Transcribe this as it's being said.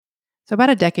So about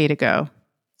a decade ago,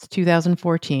 it's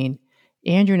 2014,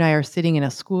 Andrew and I are sitting in a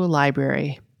school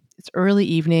library. It's early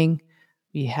evening.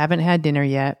 We haven't had dinner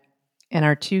yet. And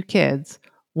our two kids,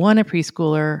 one a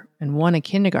preschooler and one a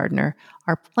kindergartner,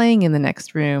 are playing in the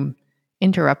next room,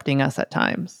 interrupting us at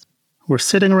times. We're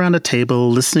sitting around a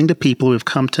table listening to people we've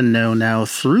come to know now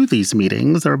through these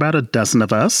meetings. There are about a dozen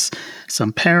of us,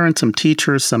 some parents, some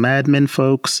teachers, some admin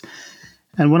folks.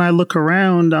 And when I look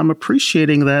around, I'm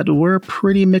appreciating that we're a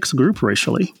pretty mixed group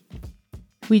racially.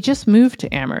 We just moved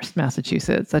to Amherst,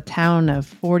 Massachusetts, a town of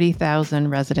 40,000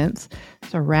 residents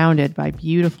surrounded by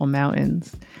beautiful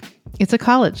mountains. It's a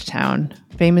college town,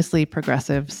 famously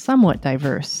progressive, somewhat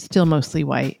diverse, still mostly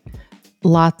white.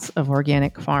 Lots of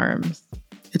organic farms.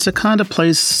 It's a kind of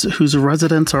place whose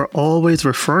residents are always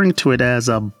referring to it as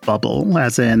a bubble,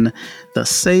 as in the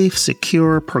safe,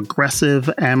 secure, progressive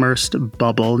Amherst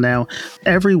bubble. Now,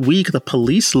 every week the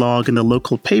police log in the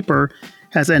local paper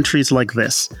has entries like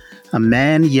this. A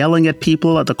man yelling at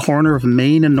people at the corner of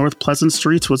Main and North Pleasant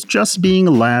Streets was just being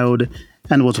loud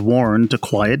and was warned to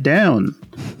quiet down.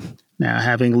 Now,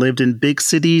 having lived in big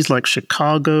cities like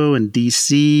Chicago and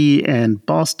DC and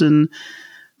Boston,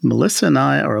 Melissa and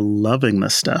I are loving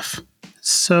this stuff.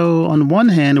 So, on one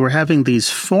hand, we're having these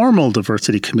formal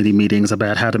diversity committee meetings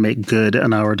about how to make good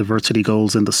on our diversity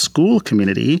goals in the school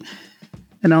community.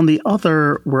 And on the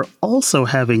other, we're also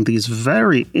having these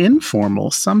very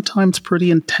informal, sometimes pretty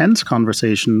intense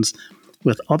conversations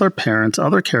with other parents,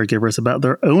 other caregivers about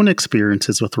their own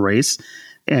experiences with race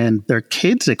and their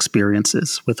kids'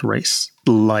 experiences with race.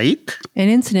 Like an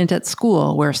incident at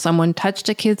school where someone touched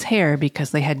a kid's hair because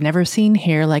they had never seen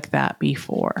hair like that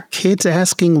before. Kids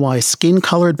asking why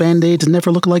skin-colored Band-Aids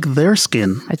never look like their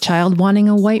skin. A child wanting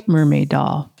a white mermaid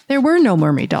doll. There were no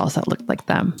mermaid dolls that looked like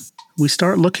them. We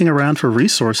start looking around for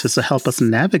resources to help us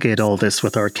navigate all this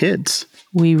with our kids.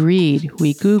 We read,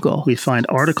 we Google. We find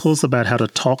articles about how to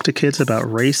talk to kids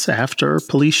about race after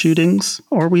police shootings.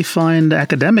 Or we find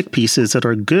academic pieces that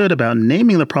are good about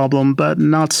naming the problem, but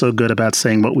not so good about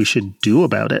saying what we should do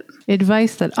about it.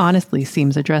 Advice that honestly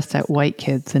seems addressed at white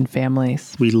kids and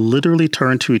families. We literally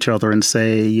turn to each other and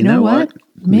say, you know what?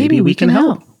 Maybe we can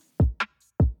help.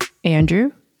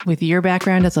 Andrew, with your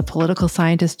background as a political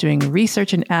scientist doing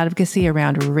research and advocacy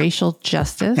around racial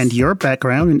justice. And your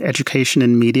background in education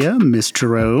and media, Ms.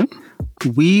 Giroux.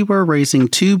 We were raising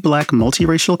two Black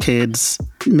multiracial kids.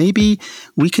 Maybe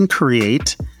we can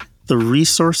create the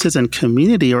resources and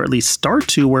community, or at least start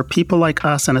to, where people like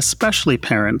us, and especially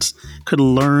parents, could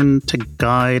learn to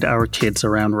guide our kids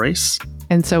around race.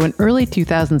 And so in early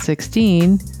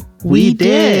 2016, we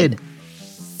did.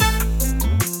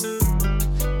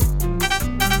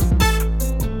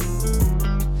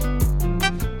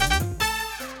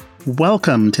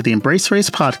 Welcome to the Embrace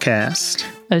Race podcast,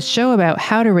 a show about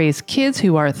how to raise kids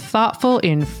who are thoughtful,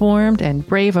 informed, and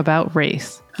brave about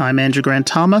race. I'm Andrew Grant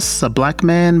Thomas, a Black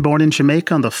man born in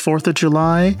Jamaica on the 4th of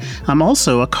July. I'm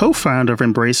also a co-founder of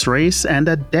Embrace Race and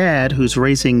a dad who's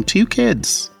raising two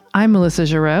kids. I'm Melissa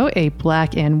Giroux, a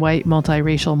Black and white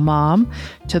multiracial mom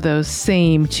to those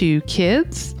same two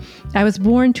kids. I was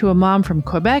born to a mom from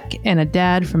Quebec and a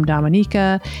dad from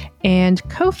Dominica, and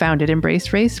co-founded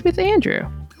Embrace Race with Andrew.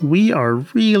 We are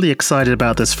really excited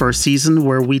about this first season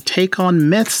where we take on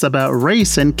myths about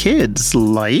race and kids,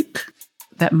 like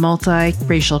that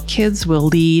multiracial kids will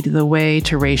lead the way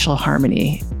to racial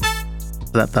harmony.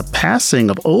 That the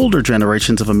passing of older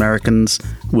generations of Americans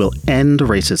will end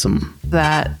racism.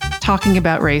 That talking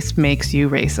about race makes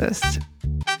you racist.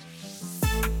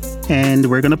 And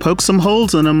we're going to poke some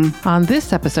holes in them. On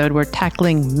this episode, we're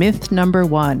tackling myth number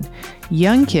 1.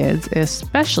 Young kids,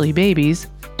 especially babies,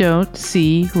 don't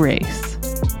see race.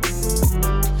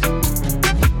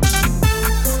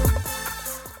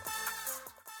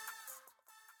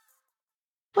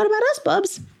 What about us,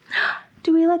 bubs?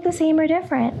 Do we look the same or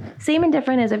different? Same and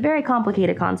different is a very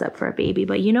complicated concept for a baby,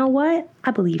 but you know what?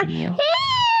 I believe in you.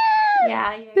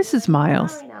 This is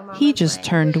Miles. He just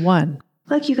turned 1.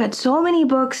 Look, you got so many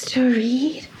books to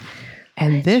read.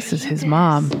 And this is his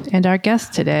mom and our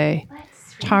guest today,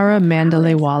 Tara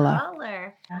Mandalewala.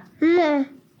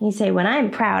 You say, when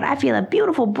I'm proud, I feel a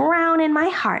beautiful brown in my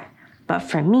heart. But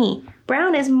for me,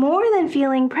 brown is more than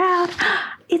feeling proud.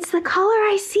 It's the color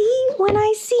I see when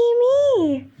I see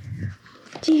me.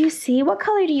 Do you see? What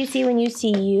color do you see when you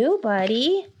see you,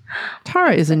 buddy?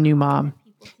 Tara is a new mom.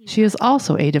 She is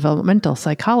also a developmental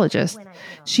psychologist.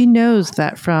 She knows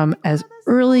that from as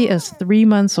early as 3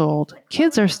 months old,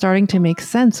 kids are starting to make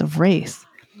sense of race.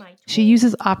 She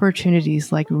uses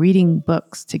opportunities like reading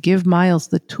books to give Miles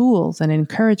the tools and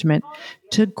encouragement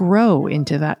to grow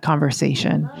into that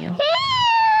conversation.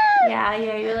 Yeah,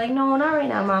 Yeah, you're like, no, not right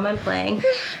now, Mom, I'm playing.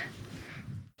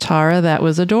 Tara, that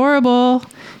was adorable.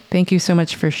 Thank you so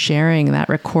much for sharing that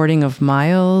recording of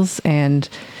Miles and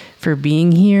for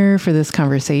being here for this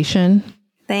conversation.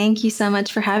 Thank you so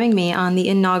much for having me on the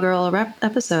inaugural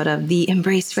episode of the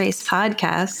Embrace Race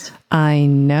podcast. I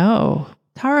know.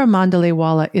 Tara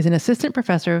Mandalewala is an assistant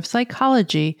professor of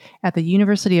psychology at the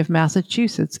University of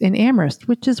Massachusetts in Amherst,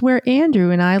 which is where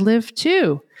Andrew and I live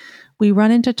too. We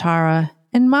run into Tara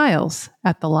and Miles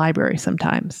at the library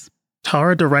sometimes.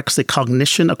 Tara directs the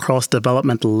Cognition Across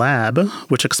Development Lab,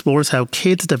 which explores how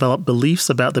kids develop beliefs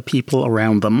about the people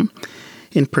around them.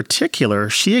 In particular,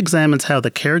 she examines how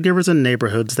the caregivers and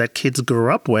neighborhoods that kids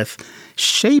grew up with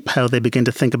shape how they begin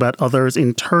to think about others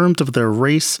in terms of their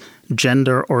race,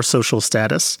 gender, or social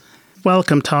status.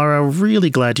 Welcome, Tara. Really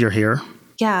glad you're here.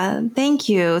 Yeah, thank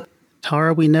you.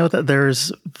 Tara, we know that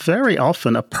there's very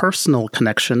often a personal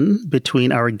connection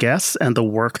between our guests and the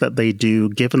work that they do,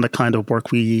 given the kind of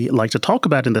work we like to talk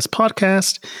about in this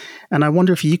podcast. And I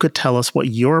wonder if you could tell us what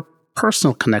your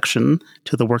personal connection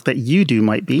to the work that you do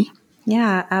might be.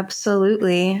 Yeah,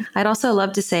 absolutely. I'd also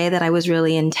love to say that I was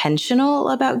really intentional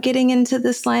about getting into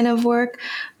this line of work,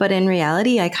 but in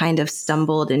reality, I kind of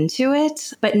stumbled into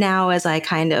it. But now as I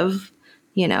kind of,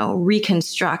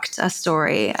 reconstruct a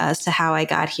story as to how I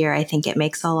got here, I think it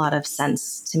makes a lot of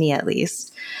sense to me, at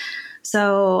least.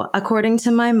 So according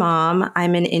to my mom,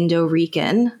 I'm an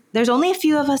Indo-Rican. There's only a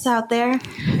few of us out there.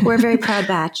 We're a very proud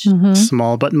batch. Mm-hmm.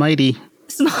 Small but mighty.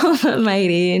 Small but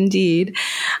mighty, indeed.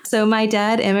 So my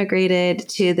dad immigrated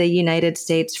to the United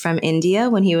States from India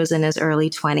when he was in his early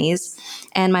 20s.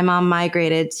 And my mom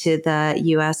migrated to the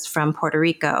U.S. from Puerto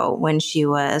Rico when she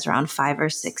was around 5 or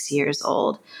 6 years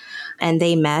old. And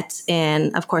they met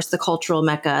in, of course, the cultural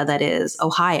mecca that is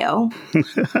Ohio.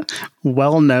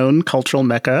 Well-known cultural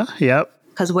mecca, yep.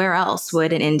 Because where else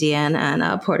would an Indian and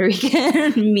a Puerto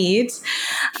Rican meet?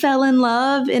 Fell in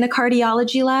love in a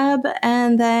cardiology lab,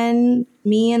 and then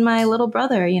me and my little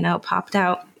brother, popped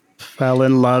out. Fell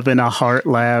in love in a heart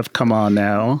lab. Come on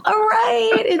now. All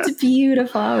right. It's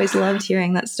beautiful. I always loved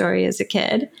hearing that story as a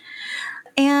kid.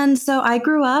 And so I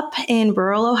grew up in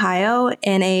rural Ohio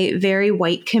in a very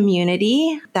white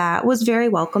community that was very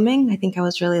welcoming. I think I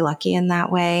was really lucky in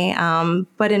that way,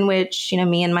 but in which,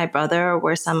 me and my brother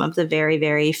were some of the very,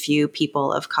 very few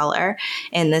people of color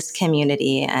in this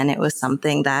community. And it was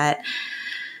something that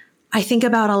I think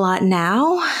about a lot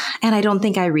now. And I don't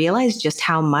think I realized just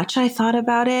how much I thought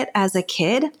about it as a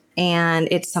kid. And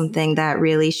it's something that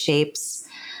really shapes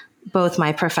both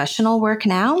my professional work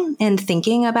now and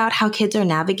thinking about how kids are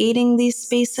navigating these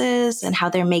spaces and how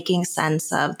they're making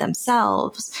sense of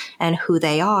themselves and who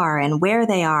they are and where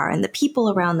they are and the people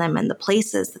around them and the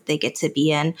places that they get to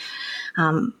be in.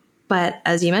 But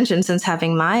as you mentioned, since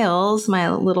having Miles, my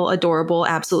little adorable,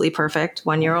 absolutely perfect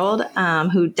 1-year-old,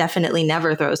 who definitely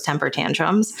never throws temper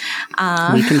tantrums.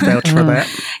 We can vouch for that.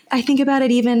 I think about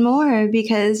it even more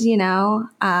because,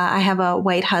 I have a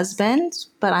white husband,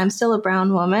 but I'm still a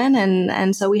brown woman.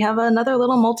 And so we have another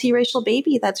little multiracial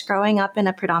baby that's growing up in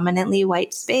a predominantly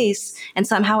white space. And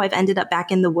somehow I've ended up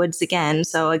back in the woods again.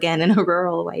 So again, in a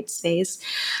rural white space.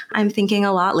 I'm thinking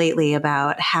a lot lately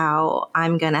about how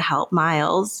I'm going to help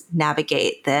Miles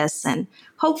navigate this and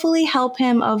hopefully help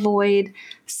him avoid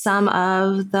some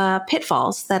of the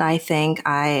pitfalls that I think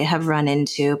I have run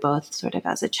into both sort of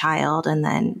as a child and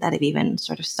then that have even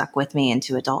sort of stuck with me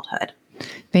into adulthood.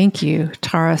 Thank you,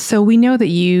 Tara. So we know that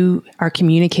you are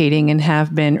communicating and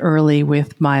have been early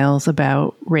with Miles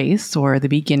about race or the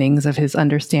beginnings of his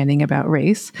understanding about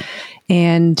race.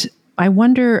 And I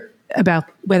wonder about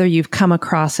whether you've come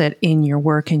across it in your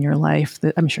work, in your life,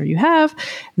 that I'm sure you have,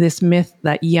 this myth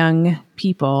that young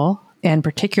people, and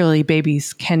particularly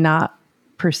babies, cannot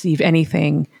perceive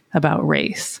anything about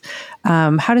race.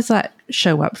 How does that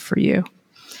show up for you?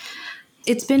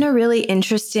 It's been a really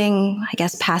interesting,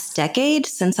 past decade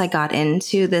since I got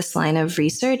into this line of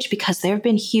research because there have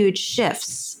been huge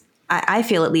shifts. I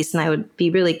feel at least, and I would be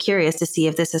really curious to see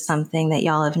if this is something that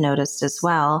y'all have noticed as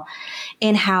well,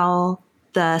 in how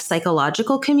the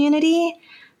psychological community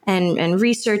and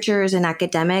researchers and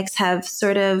academics have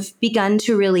sort of begun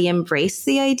to really embrace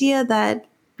the idea that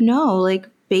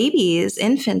babies,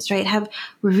 infants, right, have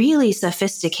really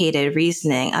sophisticated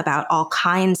reasoning about all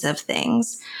kinds of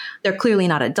things. They're clearly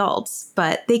not adults,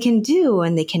 but they can do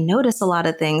and they can notice a lot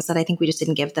of things that I think we just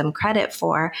didn't give them credit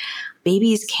for.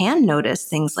 babies can notice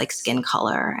things like skin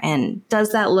color. And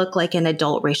does that look like an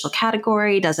adult racial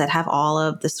category? Does it have all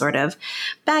of the sort of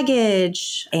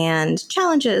baggage and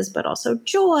challenges, but also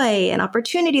joy and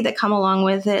opportunity that come along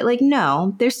with it? Like,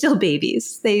 no, they're still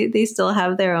babies. They still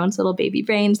have their own little baby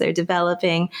brains. They're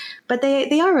developing, but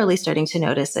they are really starting to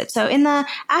notice it. So in the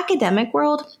academic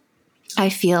world, I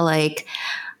feel like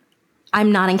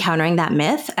I'm not encountering that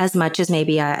myth as much as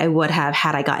maybe I would have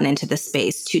had I gotten into the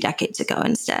space 2 decades ago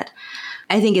instead.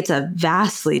 I think it's a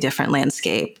vastly different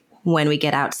landscape when we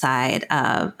get outside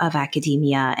of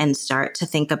academia and start to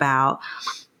think about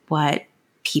what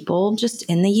people just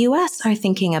in the US are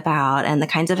thinking about and the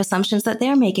kinds of assumptions that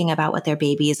they're making about what their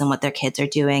babies and what their kids are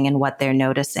doing and what they're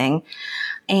noticing.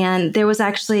 And there was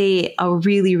actually a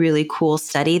really, really cool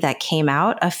study that came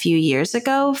out a few years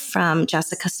ago from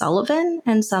Jessica Sullivan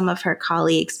and some of her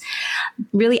colleagues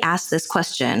really asked this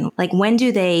question, like, when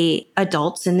do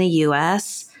adults in the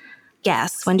US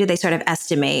guess, when do they sort of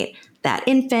estimate that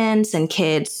infants and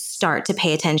kids start to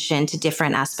pay attention to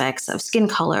different aspects of skin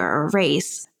color or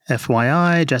race?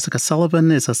 FYI, Jessica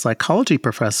Sullivan is a psychology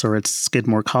professor at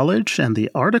Skidmore College, and the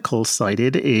article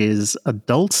cited is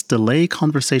Adults Delay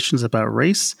Conversations About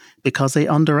Race Because They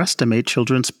Underestimate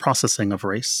Children's Processing of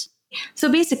Race. So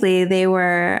basically,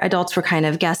 adults were kind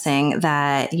of guessing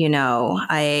that,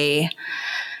 a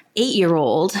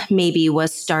 8-year-old maybe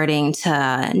was starting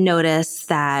to notice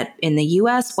that in the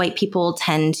US, white people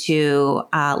tend to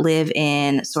live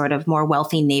in sort of more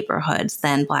wealthy neighborhoods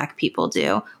than Black people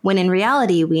do, when in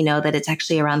reality, we know that it's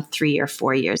actually around 3 or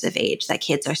 4 years of age that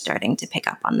kids are starting to pick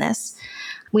up on this.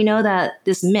 We know that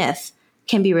this myth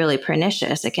can be really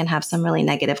pernicious. It can have some really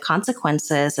negative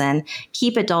consequences and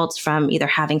keep adults from either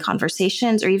having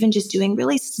conversations or even just doing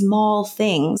really small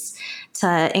things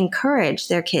to encourage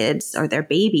their kids or their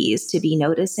babies to be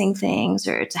noticing things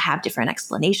or to have different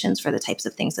explanations for the types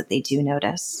of things that they do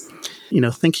notice.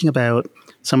 Thinking about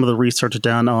some of the research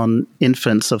done on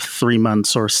infants of 3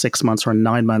 months or 6 months or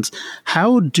 9 months,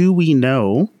 how do we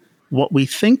know what we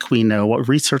think we know, what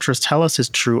researchers tell us is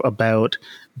true about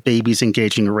babies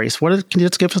engaging in race? Can you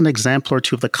just give us an example or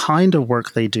two of the kind of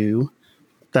work they do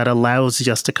that allows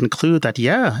us to conclude that,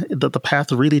 that the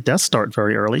path really does start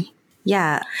very early?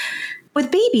 Yeah.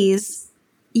 With babies,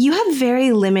 you have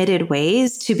very limited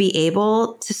ways to be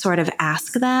able to sort of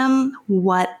ask them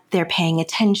what they're paying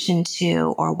attention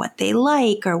to or what they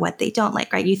like or what they don't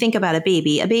like, right? You think about a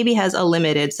baby. A baby has a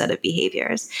limited set of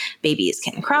behaviors. Babies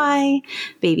can cry.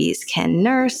 Babies can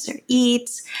nurse or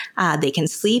eat. They can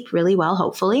sleep really well,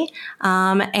 hopefully.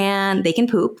 And they can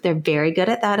poop. They're very good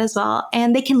at that as well.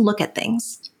 And they can look at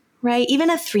things. Right? Even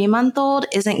a 3-month-old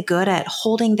isn't good at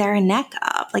holding their neck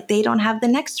up. Like, they don't have the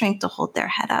neck strength to hold their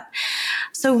head up.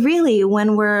 So really,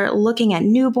 when we're looking at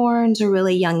newborns or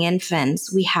really young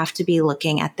infants, we have to be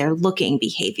looking at their looking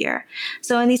behavior.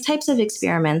 So in these types of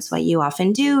experiments, what you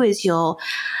often do is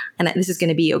and this is going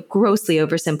to be grossly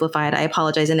oversimplified. I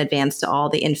apologize in advance to all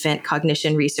the infant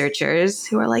cognition researchers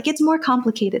who are like, it's more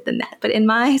complicated than that. But in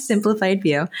my simplified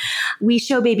view, we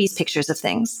show babies pictures of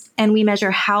things and we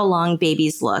measure how long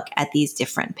babies look at these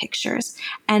different pictures.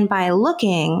 And by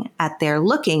looking at their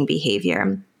looking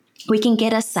behavior, we can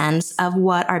get a sense of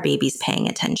what our baby's paying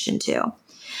attention to.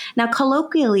 Now,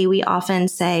 colloquially, we often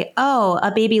say,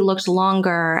 a baby looks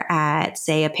longer at,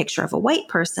 say, a picture of a white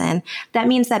person. That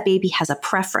means that baby has a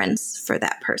preference for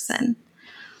that person.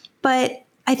 But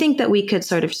I think that we could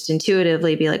sort of just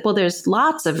intuitively be like, well, there's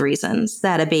lots of reasons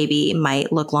that a baby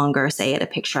might look longer, say, at a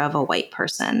picture of a white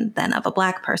person than of a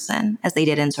Black person, as they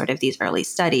did in sort of these early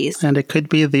studies. And it could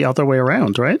be the other way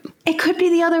around, right? It could be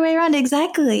the other way around,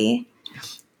 exactly.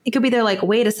 It could be they're like,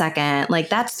 wait a second, like,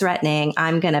 that's threatening.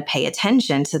 I'm going to pay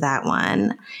attention to that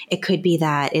one. It could be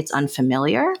that it's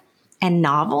unfamiliar and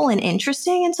novel and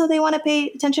interesting, and so they want to pay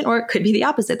attention. Or it could be the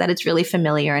opposite, that it's really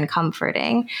familiar and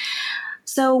comforting.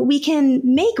 So we can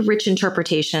make rich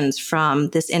interpretations from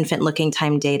this infant looking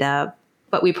time data,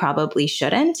 but we probably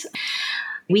shouldn't.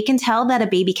 We can tell that a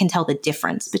baby can tell the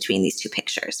difference between these two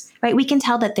pictures, right? We can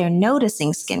tell that they're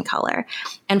noticing skin color.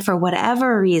 And for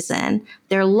whatever reason,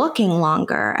 they're looking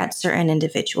longer at certain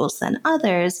individuals than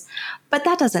others. But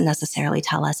that doesn't necessarily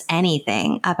tell us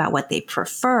anything about what they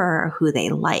prefer or who they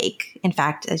like. In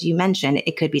fact, as you mentioned,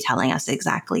 it could be telling us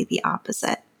exactly the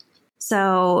opposite.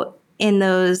 So in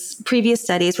those previous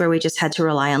studies where we just had to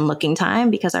rely on looking time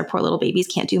because our poor little babies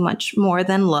can't do much more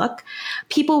than look,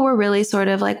 people were really sort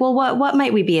of like, well, what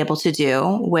might we be able to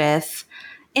do with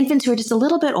infants who are just a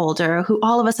little bit older, who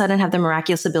all of a sudden have the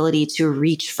miraculous ability to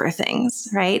reach for things,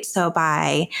 right? So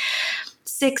by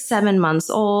 6-7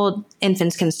 months old,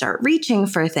 infants can start reaching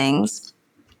for things.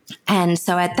 And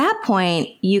so at that point,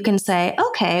 you can say,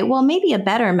 okay, well, maybe a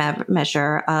better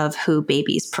measure of who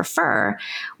babies prefer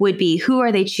would be who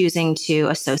are they choosing to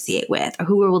associate with, or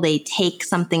who will they take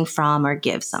something from or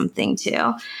give something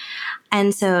to.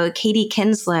 And so Katie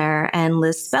Kinsler and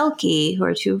Liz Spelke, who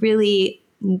are two really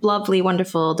lovely,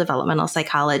 wonderful developmental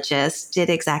psychologists, did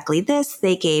exactly this.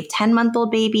 They gave 10-month-old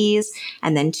babies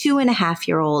and then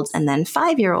 2.5-year-olds and then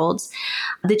 5-year-olds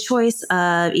the choice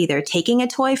of either taking a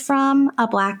toy from a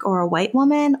Black or a white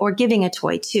woman or giving a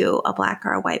toy to a Black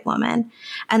or a white woman.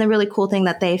 And the really cool thing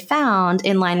that they found,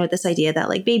 in line with this idea that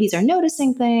like babies are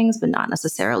noticing things but not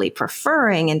necessarily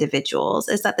preferring individuals,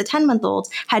 is that the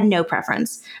 10-month-olds had no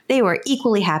preference. They were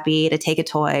equally happy to take a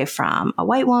toy from a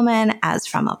white woman as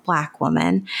from a Black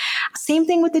woman. Same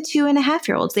thing with the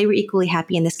 2.5-year-olds. They were equally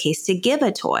happy in this case to give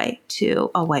a toy to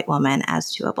a white woman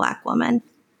as to a Black woman.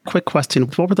 Quick question.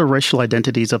 What were the racial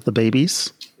identities of the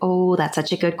babies? Oh, that's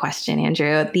such a good question,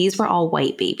 Andrew. These were all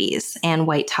white babies and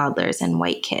white toddlers and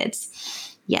white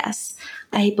kids. Yes.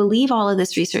 I believe all of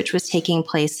this research was taking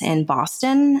place in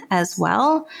Boston as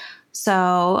well.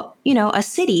 So, a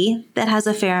city that has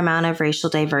a fair amount of racial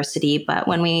diversity. But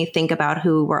when we think about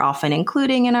who we're often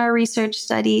including in our research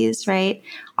studies, right?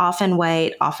 Often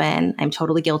white, often, I'm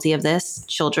totally guilty of this,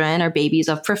 children or babies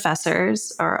of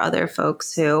professors or other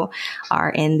folks who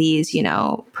are in these,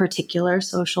 particular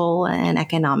social and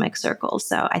economic circles.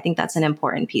 So I think that's an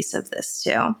important piece of this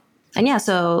too. And yeah,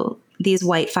 so these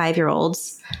white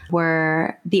 5-year-olds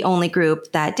were the only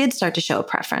group that did start to show a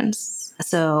preference.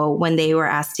 So when they were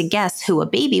asked to guess who a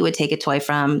baby would take a toy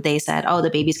from, they said, oh, the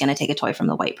baby's going to take a toy from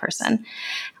the white person.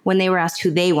 When they were asked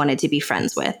who they wanted to be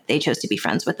friends with, they chose to be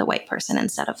friends with the white person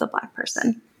instead of the Black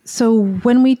person. So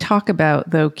when we talk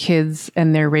about, though, kids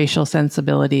and their racial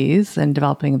sensibilities and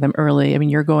developing them early, I mean,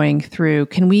 you're going through,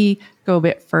 can we go a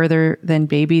bit further than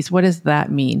babies? What does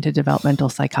that mean to developmental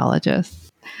psychologists?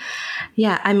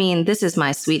 Yeah, I mean, this is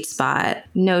my sweet spot.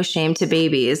 No shame to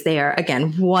babies. They are,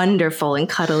 again, wonderful and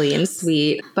cuddly and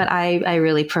sweet. But I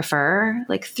really prefer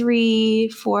like 3,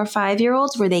 4,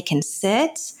 5-year-olds where they can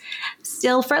sit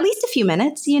still for at least a few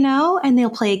minutes, and they'll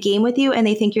play a game with you and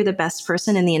they think you're the best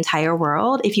person in the entire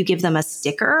world. If you give them a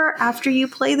sticker after you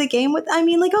play the game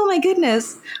oh my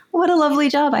goodness, what a lovely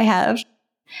job I have.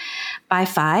 By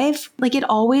 5, it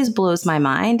always blows my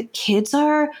mind. Kids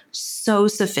are so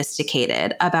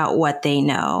sophisticated about what they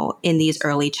know in these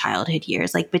early childhood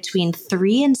years. Between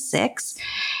 3 and 6,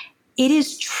 it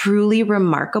is truly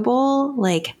remarkable,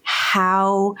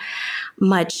 how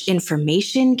much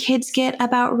information kids get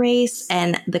about race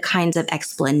and the kinds of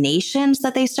explanations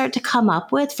that they start to come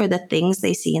up with for the things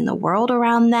they see in the world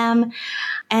around them,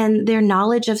 and their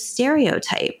knowledge of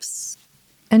stereotypes.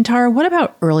 And Tara, what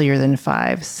about earlier than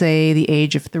 5, say the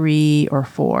age of 3 or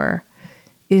 4?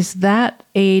 Is that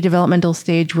a developmental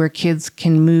stage where kids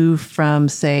can move from,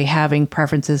 say, having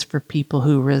preferences for people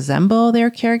who resemble their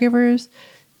caregivers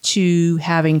to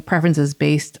having preferences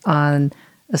based on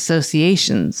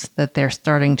associations that they're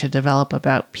starting to develop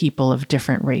about people of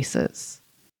different races?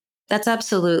 That's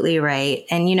absolutely right.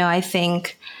 And, I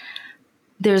think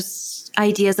there's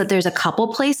ideas that there's a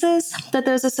couple places that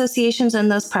those associations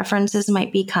and those preferences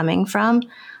might be coming from.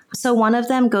 So one of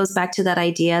them goes back to that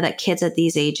idea that kids at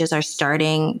these ages are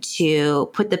starting to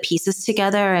put the pieces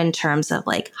together in terms of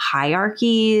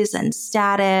hierarchies and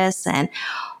status and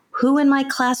who in my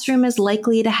classroom is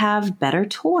likely to have better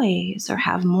toys or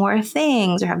have more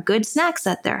things or have good snacks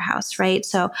at their house, right?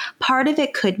 So part of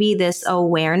it could be this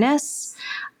awareness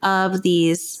of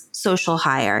these social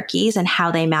hierarchies and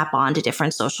how they map onto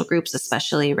different social groups,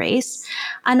 especially race.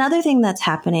 Another thing that's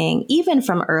happening even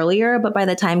from earlier, but by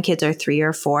the time kids are 3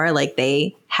 or 4,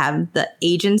 they have the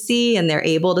agency and they're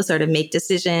able to sort of make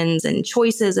decisions and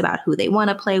choices about who they want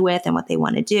to play with and what they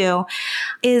want to do,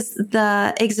 is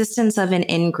the existence of an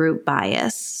in-group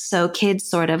bias. So kids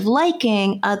sort of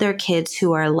liking other kids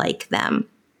who are like them.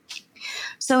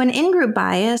 So an in-group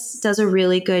bias does a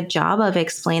really good job of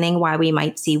explaining why we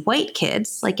might see white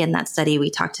kids, like in that study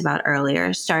we talked about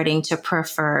earlier, starting to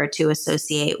prefer to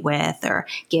associate with or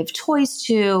give toys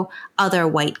to other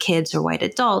white kids or white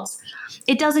adults.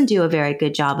 It doesn't do a very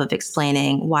good job of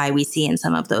explaining why we see in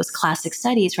some of those classic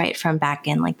studies, right, from back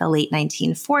in the late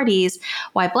 1940s,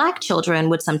 why Black children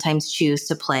would sometimes choose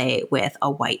to play with a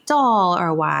white doll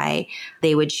or why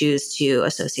they would choose to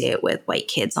associate with white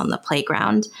kids on the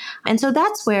playground. And so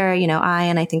that's where, I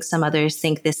and I think some others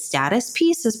think this status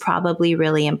piece is probably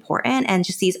really important, and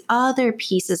just these other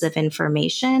pieces of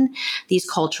information, these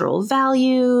cultural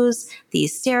values,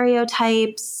 these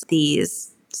stereotypes, these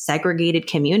segregated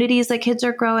communities that kids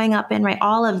are growing up in, right?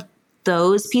 All of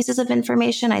those pieces of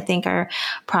information, I think, are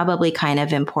probably kind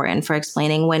of important for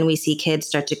explaining when we see kids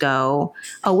start to go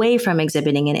away from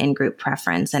exhibiting an in-group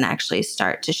preference and actually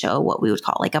start to show what we would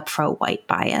call like a pro-white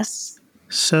bias.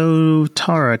 So,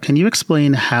 Tara, can you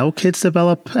explain how kids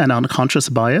develop an unconscious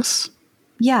bias?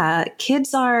 Yeah,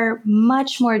 kids are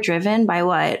much more driven by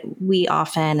what we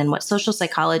often and what social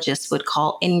psychologists would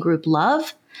call in-group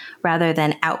love rather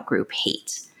than out-group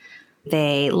hate.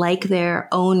 They like their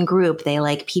own group. They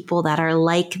like people that are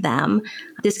like them.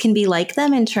 This can be like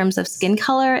them in terms of skin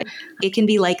color. It can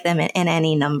be like them in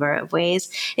any number of ways.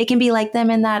 It can be like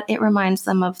them in that it reminds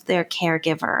them of their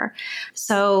caregiver.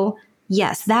 So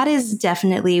yes, that is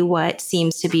definitely what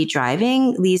seems to be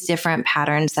driving these different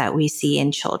patterns that we see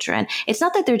in children. It's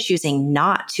not that they're choosing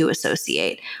not to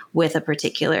associate with a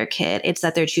particular kid. It's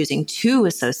that they're choosing to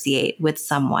associate with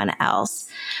someone else.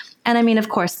 And I mean, of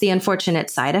course, the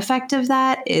unfortunate side effect of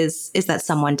that is that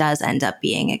someone does end up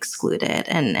being excluded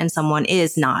and someone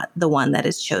is not the one that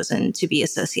is chosen to be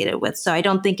associated with. So I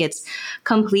don't think it's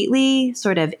completely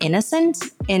sort of innocent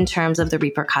in terms of the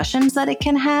repercussions that it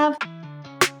can have.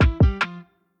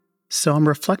 So I'm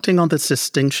reflecting on this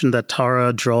distinction that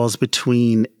Tara draws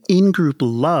between in-group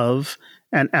love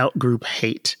and out-group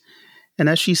hate. And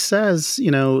as she says,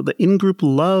 the in-group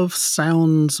love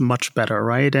sounds much better,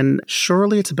 right? And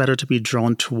surely it's better to be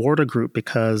drawn toward a group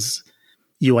because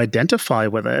you identify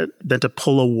with it than to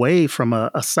pull away from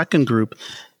a second group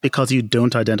because you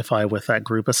don't identify with that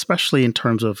group, especially in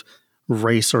terms of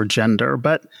race or gender.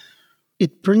 But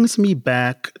it brings me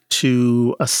back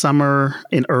to a summer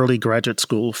in early graduate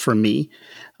school for me.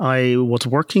 I was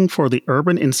working for the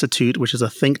Urban Institute, which is a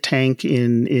think tank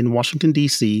in Washington,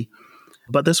 D.C.,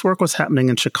 but this work was happening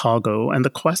in Chicago, and the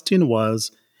question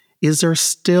was, is there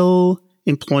still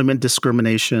employment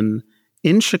discrimination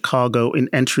in Chicago in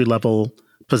entry-level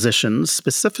positions,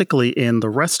 specifically in the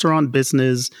restaurant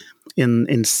business,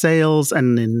 in sales,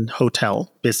 and in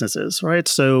hotel businesses, right?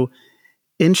 So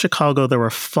in Chicago, there were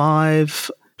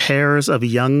 5 pairs of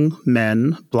young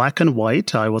men, black and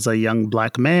white. I was a young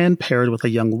black man paired with a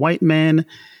young white man,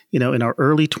 in our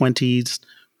early 20s,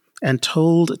 and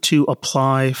told to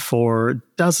apply for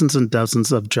dozens and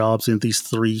dozens of jobs in these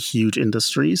 3 huge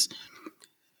industries.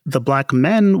 The black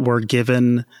men were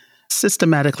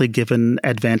systematically given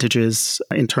advantages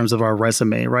in terms of our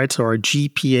resume, right? So our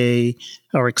GPA,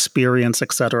 our experience,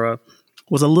 etc.,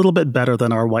 was a little bit better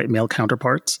than our white male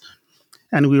counterparts.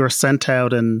 And we were sent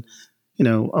out and,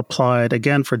 applied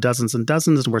again for dozens and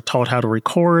dozens, and were taught how to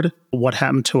record, what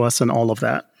happened to us, and all of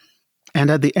that. And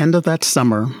at the end of that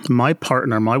summer, my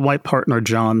white partner,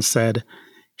 John, said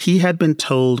he had been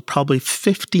told probably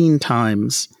 15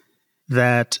 times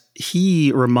that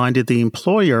he reminded the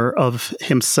employer of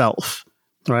himself,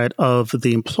 right? Of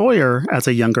the employer as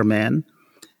a younger man.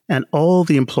 And all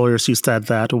the employers who said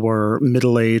that were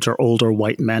middle-aged or older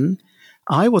white men.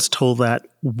 I was told that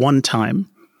one time,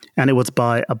 and it was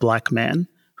by a black man,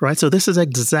 right? So this is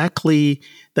exactly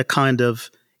the kind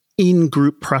of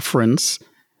in-group preference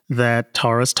that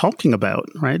Tara's talking about,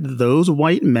 right? Those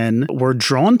white men were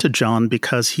drawn to John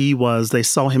because they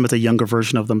saw him as a younger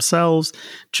version of themselves,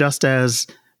 just as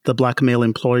the black male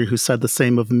employer who said the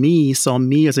same of me saw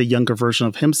me as a younger version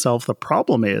of himself. The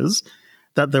problem is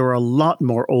that there were a lot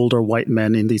more older white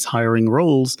men in these hiring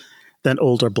roles than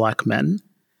older black men.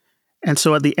 And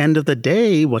so at the end of the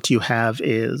day, what you have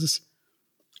is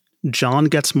John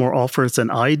gets more offers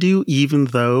than I do, even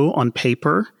though on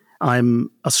paper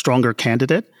I'm a stronger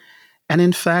candidate. And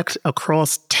in fact,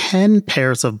 across 10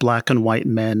 pairs of black and white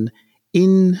men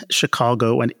in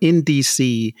Chicago and in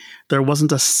DC, there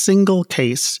wasn't a single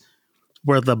case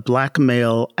where the black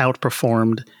male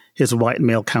outperformed his white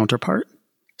male counterpart.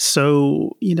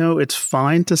 So, it's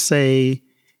fine to say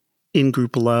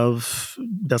in-group love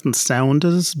doesn't sound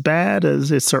as bad, as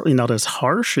it's certainly not as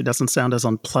harsh. It doesn't sound as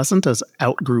unpleasant as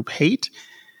out-group hate.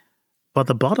 But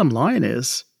the bottom line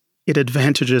is, it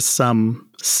advantages some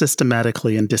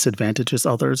systematically and disadvantages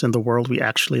others in the world we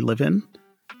actually live in.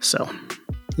 So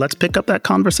let's pick up that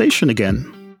conversation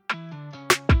again.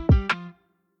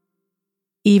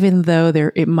 Even though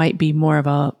it might be more of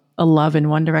a love in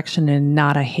one direction and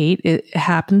not a hate, it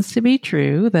happens to be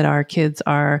true that our kids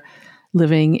are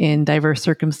living in diverse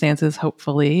circumstances,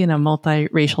 hopefully, in a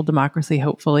multiracial democracy,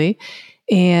 hopefully.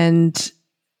 And,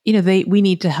 we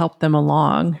need to help them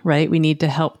along, right? We need to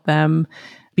help them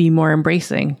be more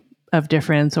embracing of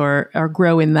difference or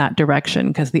grow in that direction,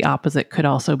 because the opposite could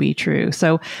also be true.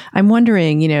 So I'm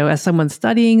wondering, as someone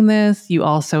studying this, you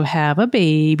also have a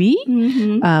baby,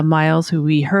 Miles, who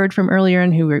we heard from earlier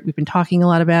and who we've been talking a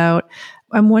lot about.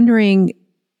 I'm wondering,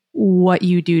 what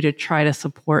you do to try to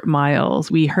support Miles.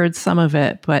 We heard some of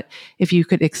it, but if you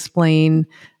could explain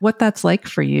what that's like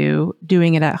for you,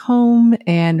 doing it at home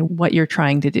and what you're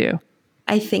trying to do.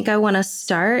 I think I want to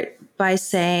start by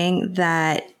saying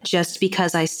that just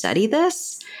because I study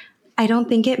this, I don't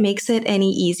think it makes it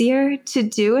any easier to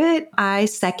do it. I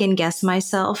second guess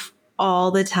myself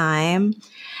all the time.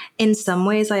 In some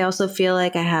ways, I also feel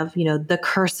like I have, the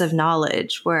curse of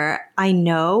knowledge where I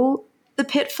know the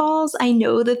pitfalls. I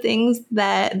know the things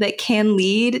that can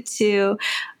lead to,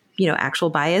 actual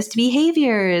biased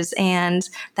behaviors and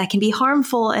that can be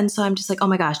harmful. And so I'm just like, oh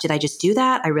my gosh, did I just do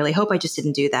that? I really hope I just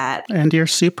didn't do that. And you're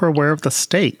super aware of the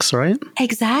stakes, right?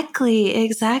 Exactly.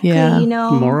 Yeah.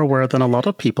 More aware than a lot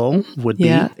of people would be.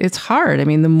 Yeah, it's hard. I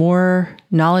mean, the more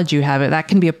knowledge you have, that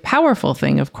can be a powerful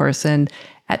thing, of course, and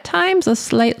at times a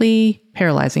slightly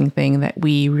paralyzing thing that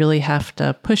we really have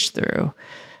to push through.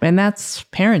 And that's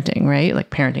parenting, right?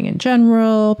 Like parenting in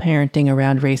general, parenting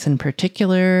around race in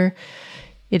particular.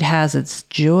 It has its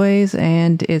joys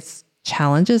and its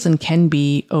challenges and can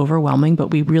be overwhelming,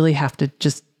 but we really have to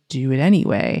just do it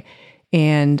anyway.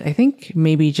 And I think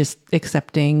maybe just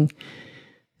accepting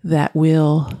that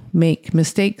we'll make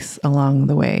mistakes along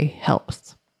the way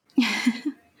helps.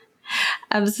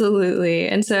 Absolutely.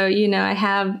 And so, I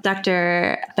have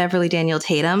Dr. Beverly Daniel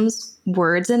Tatum's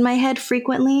words in my head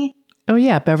frequently. Oh,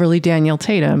 yeah. Beverly Daniel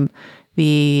Tatum,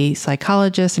 the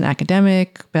psychologist and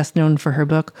academic, best known for her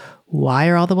book, Why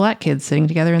Are All the Black Kids Sitting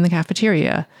Together in the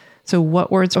Cafeteria? So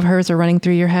what words of hers are running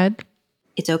through your head?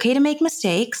 It's okay to make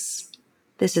mistakes.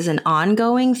 This is an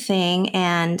ongoing thing,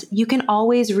 and you can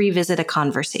always revisit a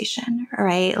conversation,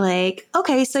 right? Like,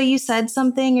 okay, so you said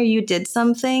something or you did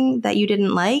something that you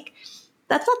didn't like.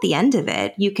 That's not the end of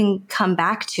it. You can come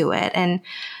back to it, and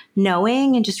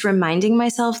knowing and just reminding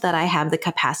myself that I have the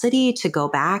capacity to go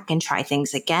back and try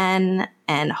things again.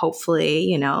 And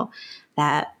hopefully,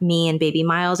 that me and baby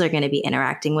Miles are going to be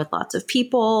interacting with lots of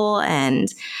people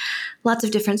and lots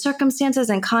of different circumstances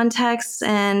and contexts.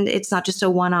 And it's not just a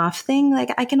one-off thing.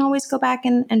 Like I can always go back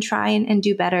and try and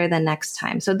do better the next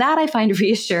time. So that I find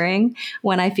reassuring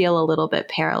when I feel a little bit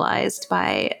paralyzed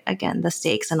by, again, the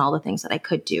stakes and all the things that I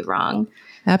could do wrong.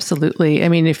 Absolutely. I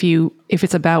mean, if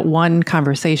it's about one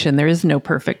conversation, there is no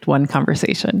perfect one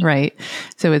conversation, right?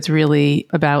 So it's really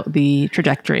about the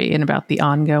trajectory and about the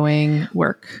ongoing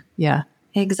work. Yeah.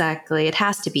 Exactly. It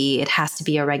has to be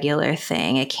a regular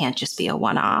thing. It can't just be a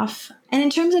one-off. And in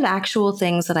terms of actual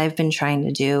things that I've been trying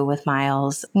to do with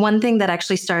Miles, one thing that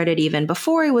actually started even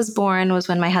before he was born was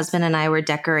when my husband and I were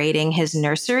decorating his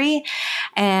nursery.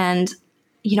 And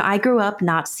I grew up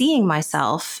not seeing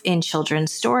myself in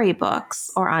children's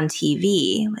storybooks or on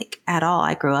TV, like at all.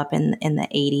 I grew up in the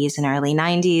 80s and early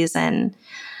 90s, and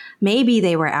maybe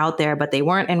they were out there, but they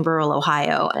weren't in rural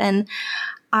Ohio. And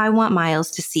I want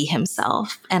Miles to see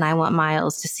himself, and I want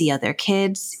Miles to see other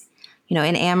kids.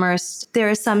 In Amherst, there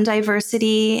is some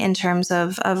diversity in terms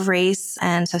of race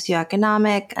and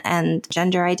socioeconomic and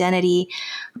gender identity,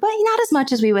 but not as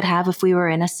much as we would have if we were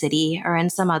in a city or in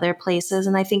some other places.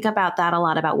 And I think about that a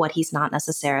lot, about what he's not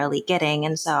necessarily getting.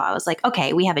 And so I was like,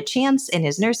 okay, we have a chance in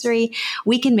his nursery.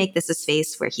 We can make this a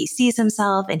space where he sees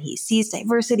himself and he sees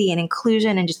diversity and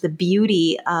inclusion and just the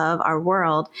beauty of our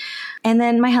world. And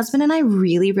then my husband and I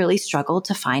really, really struggled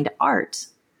to find art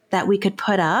that we could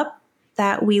put up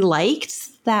that we liked,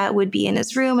 that would be in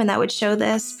his room and that would show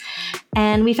this.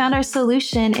 And we found our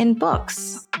solution in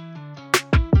books.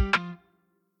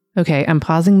 Okay, I'm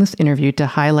pausing this interview to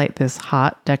highlight this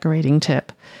hot decorating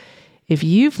tip. If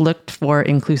you've looked for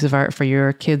inclusive art for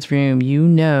your kid's room, you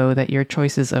know that your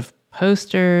choices of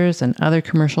posters and other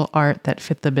commercial art that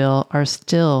fit the bill are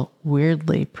still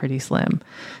weirdly pretty slim.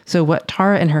 So what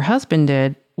Tara and her husband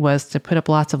did was to put up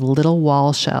lots of little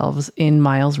wall shelves in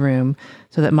Miles' room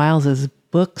so that Miles's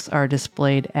books are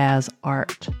displayed as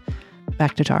art.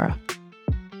 Back to Tara.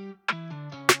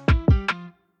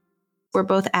 We're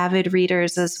both avid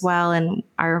readers as well, and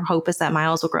our hope is that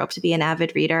Miles will grow up to be an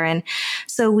avid reader. And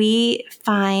so we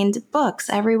find books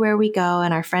everywhere we go,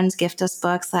 and our friends gift us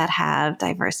books that have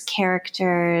diverse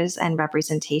characters and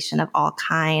representation of all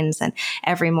kinds. And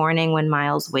every morning when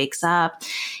Miles wakes up,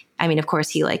 I mean, of course,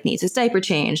 he needs his diaper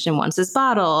changed and wants his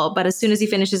bottle. But as soon as he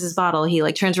finishes his bottle, he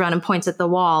turns around and points at the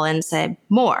wall and said,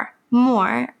 more.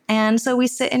 And so we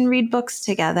sit and read books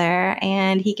together,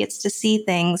 and he gets to see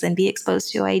things and be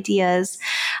exposed to ideas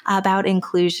about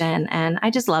inclusion. And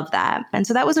I just love that. And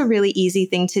so that was a really easy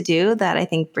thing to do that I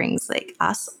think brings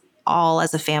us all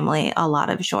as a family a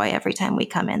lot of joy every time we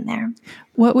come in there.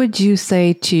 What would you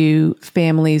say to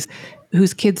families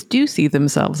whose kids do see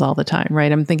themselves all the time,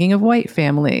 right? I'm thinking of white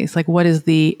families. What is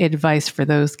the advice for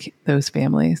those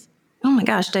families? Oh my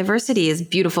gosh, diversity is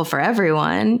beautiful for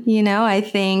everyone. I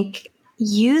think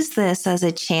use this as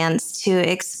a chance to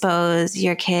expose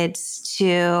your kids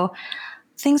to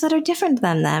things that are different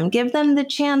than them. Give them the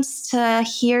chance to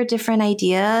hear different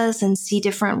ideas and see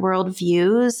different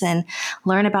worldviews and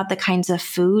learn about the kinds of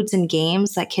foods and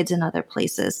games that kids in other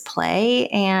places play,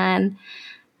 and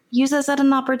use this as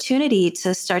an opportunity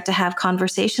to start to have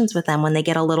conversations with them when they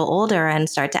get a little older and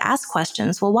start to ask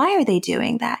questions. Well, why are they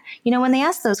doing that? When they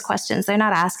ask those questions, they're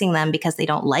not asking them because they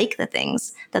don't like the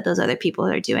things that those other people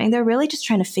are doing. They're really just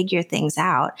trying to figure things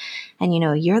out. And,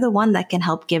 you're the one that can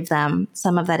help give them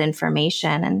some of that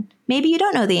information. And maybe you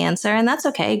don't know the answer, and that's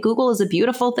okay. Google is a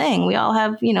beautiful thing. We all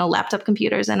have, laptop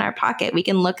computers in our pocket. We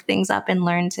can look things up and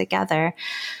learn together.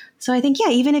 So I think,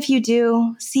 even if you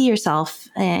do see yourself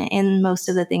in most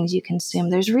of the things you consume,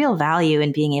 there's real value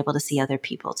in being able to see other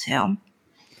people too.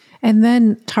 And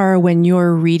then, Tara, when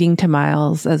you're reading to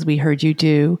Miles, as we heard you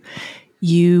do,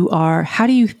 how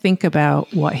do you think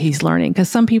about what he's learning? Because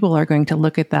some people are going to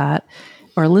look at that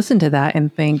or listen to that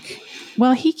and think,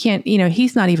 well, he can't,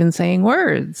 he's not even saying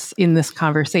words in this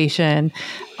conversation.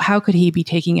 How could he be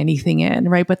taking anything in,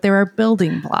 right? But there are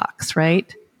building blocks,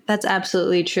 right? That's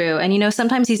absolutely true. And,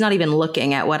 sometimes he's not even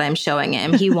looking at what I'm showing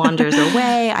him. He wanders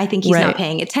away. I think he's not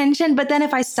paying attention. But then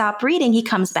if I stop reading, he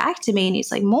comes back to me and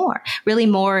he's like, more. Really,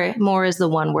 more is the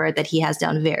one word that he has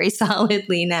down very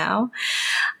solidly now.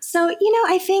 So,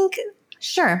 I think,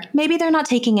 sure, maybe they're not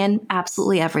taking in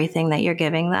absolutely everything that you're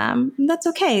giving them. That's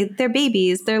okay. They're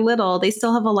babies. They're little. They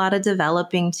still have a lot of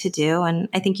developing to do. And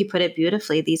I think you put it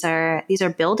beautifully. These are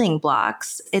building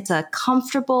blocks. It's a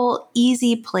comfortable,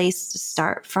 easy place to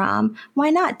start from.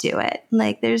 Why not do it?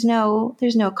 Like there's no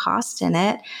cost in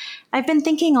it. I've been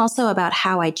thinking also about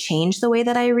how I change the way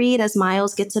that I read as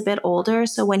Miles gets a bit older.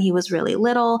 So when he was really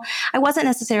little, I wasn't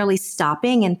necessarily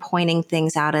stopping and pointing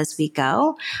things out as we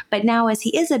go. But now as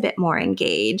he is a bit more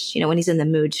engaged, when he's in the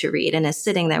mood to read and is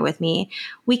sitting there with me,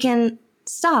 we can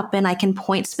stop and I can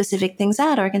point specific things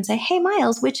out, or I can say, hey,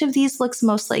 Miles, which of these looks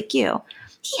most like you?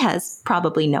 He has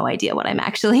probably no idea what I'm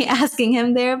actually asking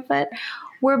him there, but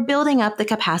we're building up the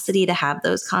capacity to have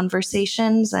those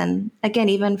conversations. And again,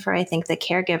 even for, I think, the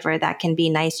caregiver, that can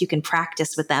be nice. You can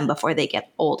practice with them before they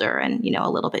get older and, a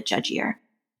little bit judgier.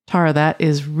 Tara, that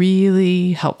is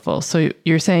really helpful. So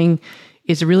you're saying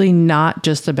it's really not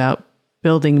just about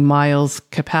building Miles'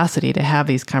 capacity to have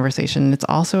these conversations. It's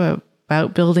also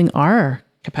about building our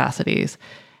capacities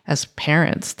as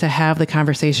parents to have the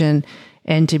conversation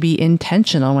and to be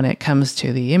intentional when it comes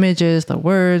to the images, the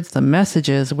words, the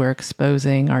messages we're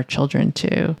exposing our children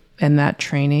to. And that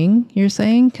training, you're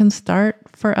saying, can start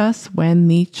for us when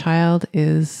the child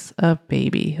is a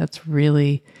baby. That's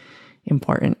really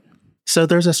important. So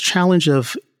there's this challenge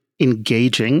of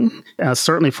engaging.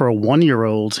 Certainly for a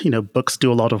 1-year-old, books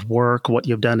do a lot of work. What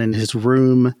you've done in his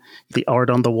room, the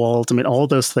art on the walls, all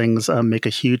those things make a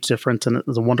huge difference, and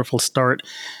it's a wonderful start.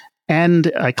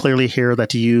 And I clearly hear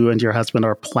that you and your husband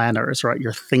are planners, right?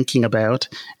 You're thinking about,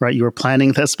 right? You were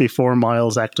planning this before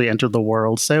Miles actually entered the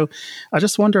world. So I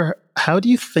just wonder, how do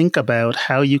you think about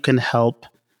how you can help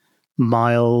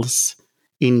Miles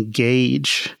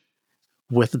engage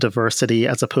with diversity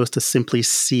as opposed to simply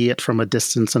see it from a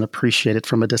distance and appreciate it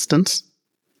from a distance?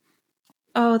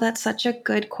 Oh, that's such a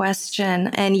good question.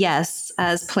 And yes,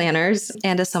 as planners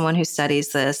and as someone who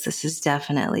studies this is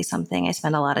definitely something I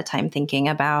spend a lot of time thinking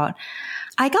about.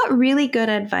 I got really good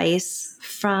advice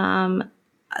from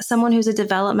someone who's a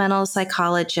developmental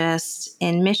psychologist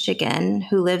in Michigan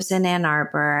who lives in Ann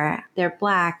Arbor. They're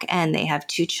Black and they have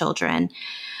 2 children.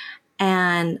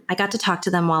 And I got to talk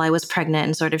to them while I was pregnant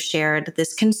and sort of shared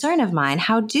this concern of mine.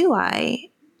 How do I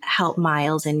help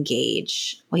Miles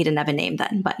engage? Well, he didn't have a name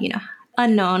then, but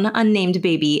unnamed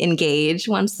baby engage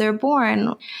once they're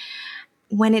born,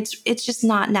 when it's just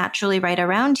not naturally right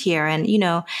around here. And,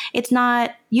 it's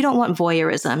not, you don't want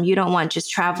voyeurism. You don't want just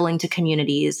traveling to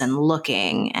communities and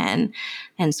looking and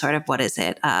sort of, what is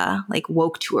it? Like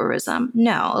woke tourism.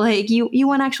 No, like you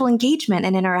want actual engagement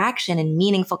and interaction and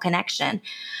meaningful connection.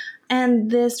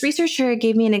 And this researcher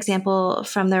gave me an example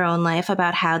from their own life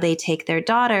about how they take their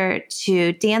daughter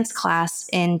to dance class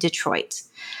in Detroit.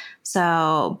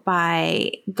 So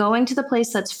by going to the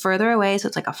place that's further away, so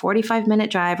it's like a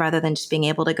 45-minute drive rather than just being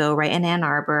able to go right in Ann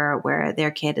Arbor where their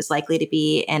kid is likely to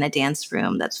be in a dance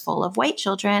room that's full of white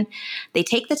children, they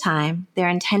take the time, they're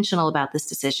intentional about this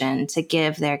decision to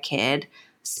give their kid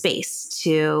space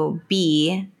to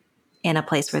be in a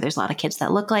place where there's a lot of kids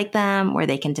that look like them, where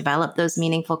they can develop those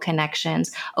meaningful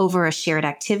connections over a shared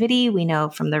activity. We know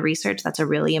from the research that's a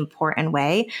really important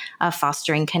way of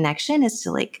fostering connection is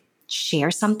to share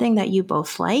something that you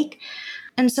both like.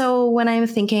 And so when I'm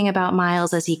thinking about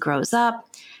Miles as he grows up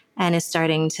and is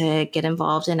starting to get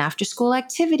involved in after school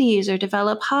activities or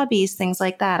develop hobbies, things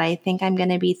like that, I think I'm going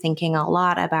to be thinking a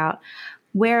lot about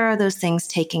where are those things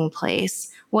taking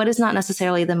place? What is not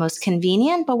necessarily the most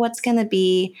convenient, but what's going to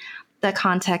be the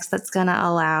context that's going to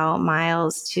allow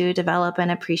Miles to develop an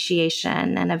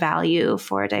appreciation and a value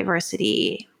for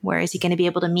diversity? Where is he going to be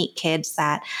able to meet kids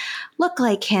that look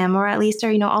like him, or at least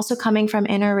are, also coming from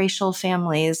interracial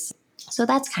families? So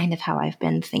that's kind of how I've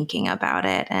been thinking about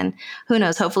it. And who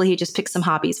knows, hopefully he just picks some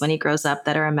hobbies when he grows up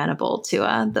that are amenable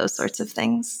to those sorts of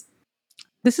things.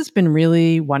 This has been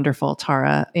really wonderful,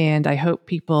 Tara, and I hope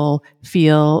people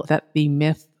feel that the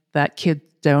myth that kids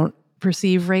don't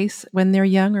perceive race when they're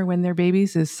young or when they're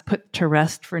babies is put to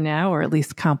rest for now, or at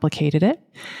least complicated it.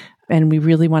 And we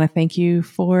really want to thank you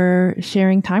for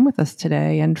sharing time with us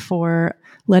today and for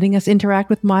letting us interact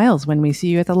with Miles when we see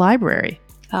you at the library.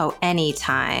 Oh,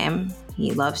 anytime.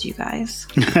 He loves you guys.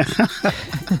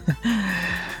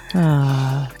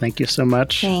 Thank you so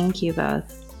much. Thank you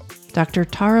both. Dr.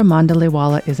 Tara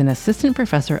Mandalewala is an assistant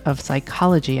professor of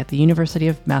psychology at the University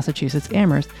of Massachusetts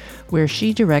Amherst, where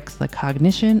she directs the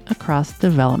Cognition Across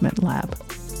Development Lab.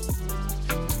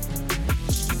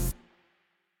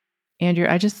 Andrew,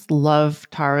 I just love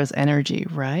Tara's energy,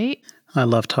 right? I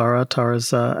love Tara.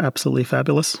 Tara's absolutely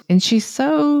fabulous. And she's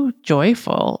so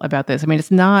joyful about this. I mean,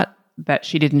 it's not that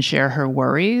she didn't share her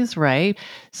worries, right?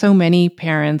 So many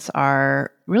parents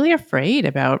are really afraid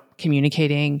about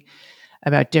communicating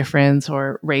about difference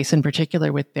or race in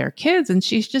particular with their kids. And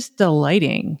she's just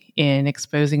delighting in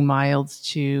exposing Miles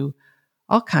to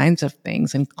all kinds of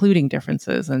things, including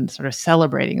differences, and sort of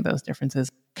celebrating those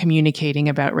differences. Communicating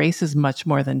about race is much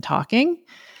more than talking.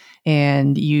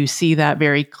 And you see that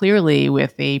very clearly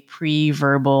with a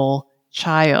pre-verbal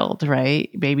child, right?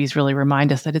 Babies really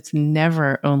remind us that it's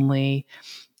never only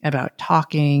about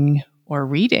talking or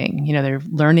reading. They're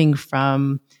learning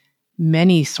from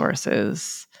many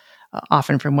sources,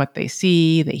 often from what they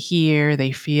see, they hear,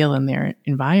 they feel in their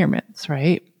environments,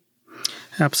 right?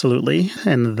 Absolutely.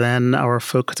 And then our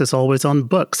focus is always on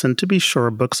books. And to be sure,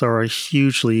 books are a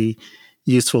hugely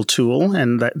useful tool,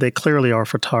 and that they clearly are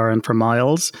for Tara and for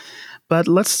Miles. But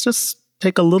let's just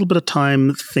take a little bit of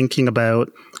time thinking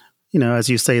about, as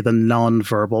you say, the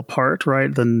nonverbal part,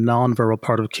 right? The nonverbal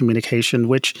part of communication,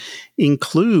 which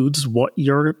includes what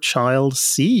your child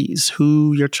sees,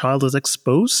 who your child is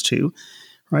exposed to,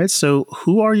 right? So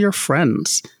who are your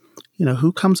friends?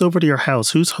 Who comes over to your house?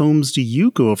 Whose homes do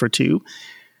you go over to?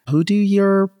 Who do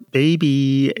your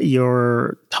baby,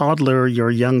 your toddler, your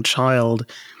young child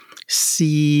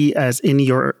see as in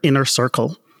your inner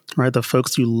circle, right? The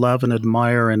folks you love and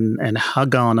admire and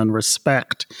hug on and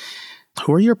respect.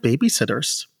 Who are your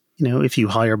babysitters? If you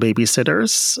hire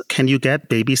babysitters, can you get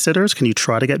babysitters? Can you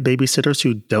try to get babysitters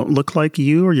who don't look like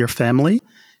you or your family?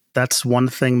 That's one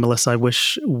thing, Melissa, I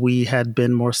wish we had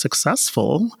been more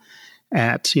successful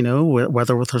at,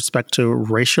 whether with respect to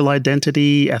racial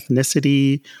identity,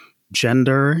 ethnicity,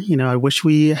 gender. I wish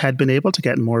we had been able to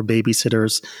get more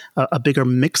babysitters, a bigger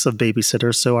mix of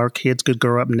babysitters, so our kids could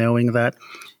grow up knowing that,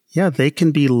 they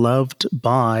can be loved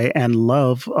by and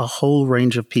love a whole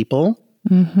range of people.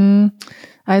 Mm-hmm.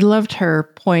 I loved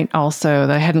her point also,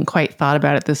 that I hadn't quite thought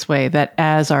about it this way, that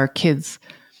as our kids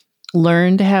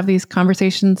learn to have these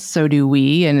conversations, so do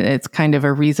we. And it's kind of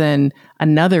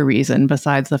another reason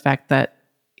besides the fact that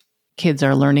kids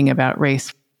are learning about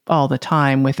race all the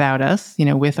time without us,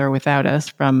 with or without us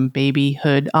from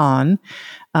babyhood on.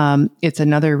 It's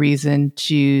another reason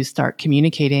to start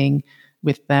communicating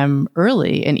with them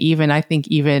early. And I think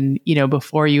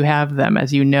before you have them,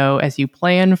 as you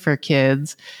plan for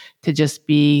kids, to just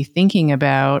be thinking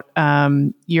about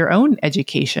your own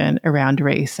education around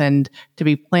race, and to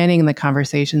be planning the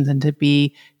conversations, and to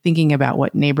be thinking about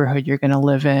what neighborhood you're going to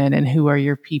live in and who are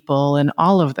your people and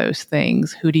all of those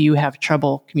things. Who do you have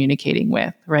trouble communicating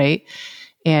with, right?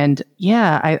 And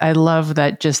I love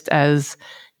that, just as,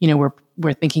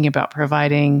 we're thinking about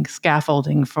providing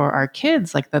scaffolding for our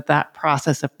kids, like that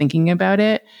process of thinking about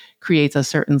it creates a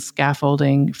certain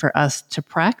scaffolding for us to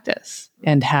practice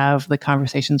and have the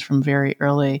conversations from very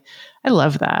early. I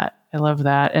love that.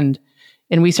 And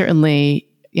we certainly,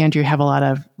 Andrew, have a lot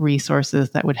of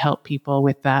resources that would help people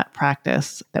with that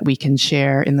practice that we can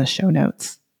share in the show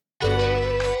notes.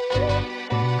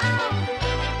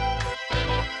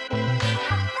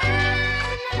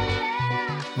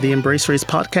 The Embrace Race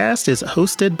podcast is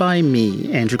hosted by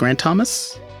me, Andrew Grant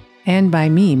Thomas. And by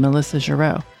me, Melissa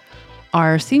Giroux.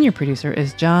 Our senior producer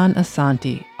is John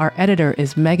Asante. Our editor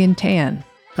is Megan Tan.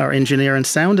 Our engineer and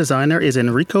sound designer is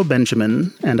Enrico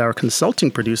Benjamin. And our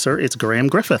consulting producer is Graham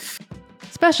Griffith.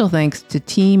 Special thanks to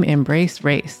Team Embrace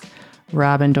Race,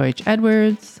 Robin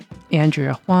Deutsch-Edwards,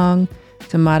 Andrea Huang,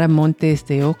 Tamara Montes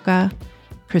de Oca,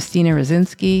 Christina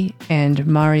Rosinski, and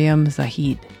Mariam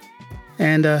Zahid.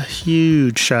 And a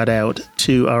huge shout out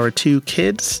to our 2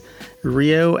 kids,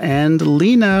 Rio and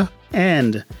Lena,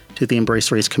 and to the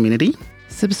Embrace Race community.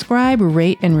 Subscribe,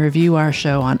 rate, and review our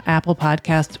show on Apple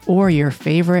Podcasts or your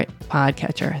favorite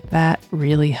podcatcher. That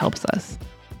really helps us.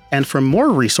 And for more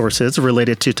resources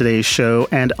related to today's show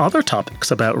and other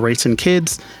topics about race and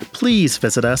kids, please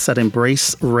visit us at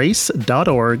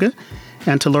embracerace.org.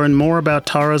 And to learn more about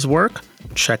Tara's work,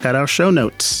 check out our show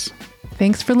notes.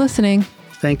 Thanks for listening.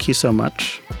 Thank you so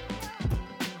much.